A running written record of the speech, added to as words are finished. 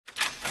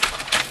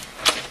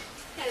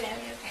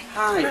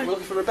Hi, we're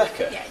looking for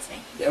Rebecca. Yeah, it's me.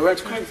 Yeah, we're going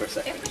to come in for a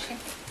second. Yeah, okay.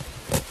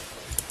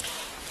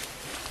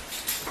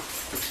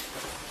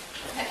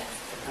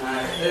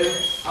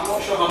 I'm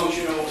not sure how much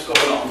you know what's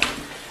going on,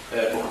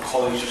 but my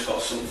colleague's just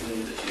got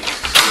something that she needs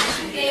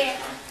to see.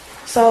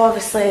 So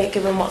obviously,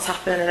 given what's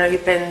happened, I know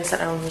you've been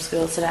sent home from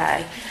school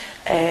today.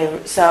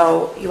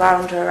 So you are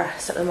under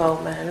arrest at the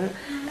moment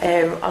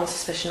on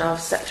suspicion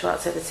of sexual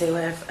activity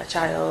with a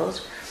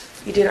child.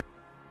 You do not.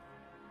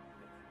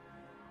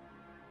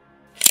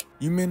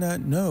 You may not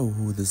know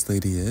who this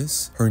lady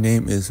is. Her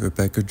name is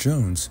Rebecca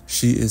Jones.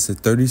 She is a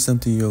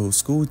 30-something-year-old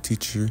school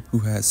teacher who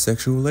had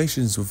sexual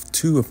relations with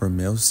two of her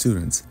male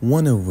students,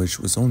 one of which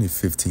was only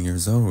 15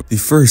 years old. The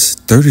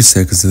first 30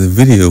 seconds of the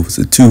video was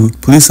the two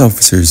police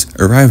officers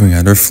arriving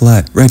at her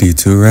flat, ready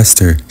to arrest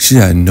her. She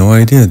had no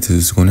idea this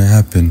was going to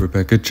happen.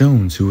 Rebecca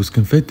Jones, who was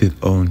convicted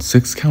on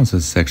 6 counts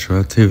of sexual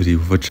activity,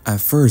 which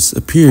at first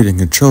appeared in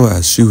control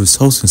as she was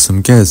hosting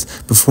some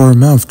guests before her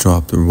mouth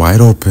dropped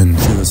wide open.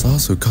 She was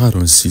also caught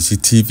on CCTV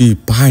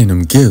buying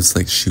him gifts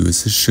like she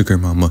was his sugar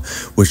mama,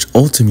 which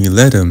ultimately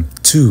led him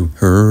to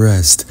her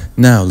arrest.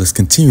 Now let's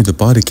continue the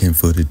body cam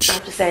footage. I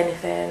don't have to say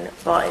anything,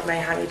 but it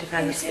may harm your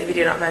defence if you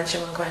do not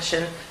mention one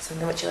question,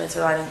 something which you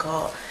later rely in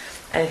court.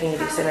 Anything you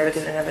do say may be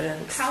given in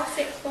evidence. How's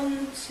it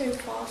gone so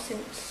far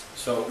since?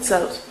 So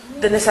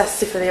the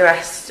necessity for the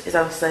arrest is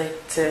obviously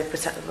to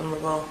protect the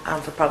vulnerable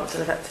and for prompt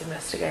and effective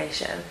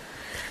investigation.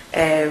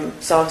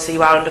 So obviously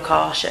you are under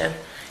caution.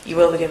 You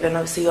will be given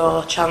obviously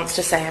your chance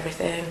to say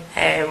everything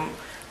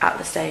at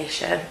the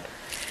station,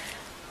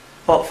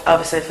 but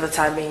obviously for the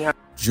time being.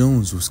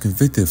 Jones was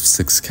convicted of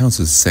 6 counts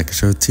of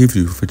sexual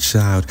activity with a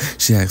child.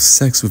 She had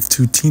sex with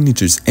 2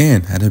 teenagers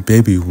and had a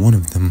baby with one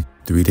of them.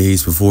 3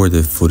 days before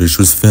the footage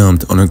was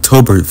filmed, on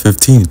October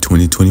 15,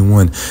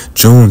 2021,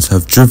 Jones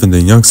had driven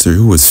the youngster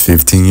who was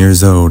 15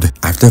 years old.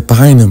 After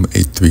buying him a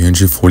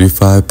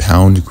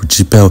 345-pound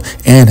Gucci belt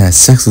and had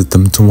sex with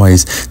him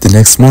twice, the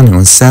next morning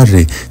on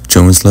Saturday,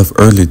 Jones left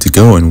early to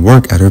go and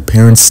work at her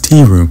parents'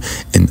 tea room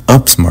in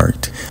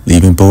Upsmart,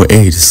 leaving boy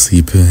A to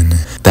sleep in.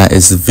 That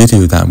is the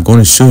video that I'm going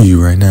to show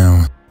you right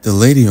now. The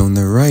lady on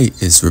the right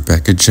is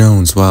Rebecca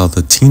Jones, while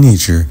the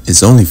teenager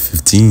is only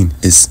 15,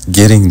 is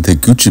getting the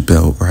Gucci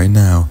belt right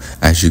now.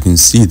 As you can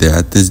see, they're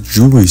at this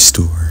jewelry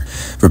store.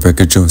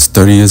 Rebecca Jones,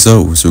 30 years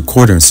old, was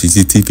recorded on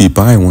CCTV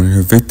buying one of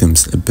her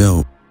victims a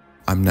belt.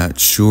 I'm not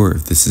sure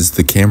if this is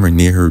the camera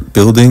near her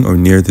building or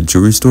near the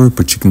jewelry store,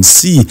 but you can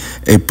see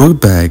a book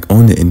bag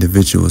on the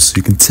individual, so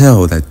you can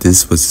tell that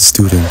this was a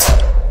student.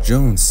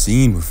 Jones,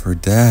 seen with her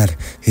dad,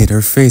 hit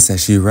her face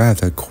as she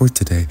arrived at court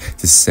today.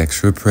 The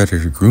sexual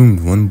predator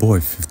groomed one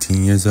boy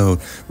 15 years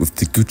old with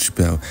the Gucci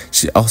belt.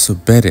 She also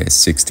bedded a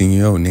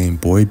 16-year-old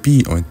named Boy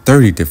B on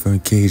 30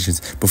 different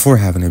occasions before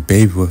having a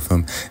baby with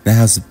him. Now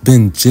has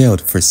been jailed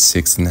for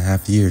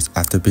 6.5 years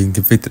after being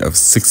convicted of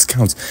 6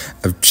 counts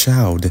of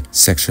child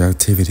sexual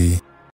activity.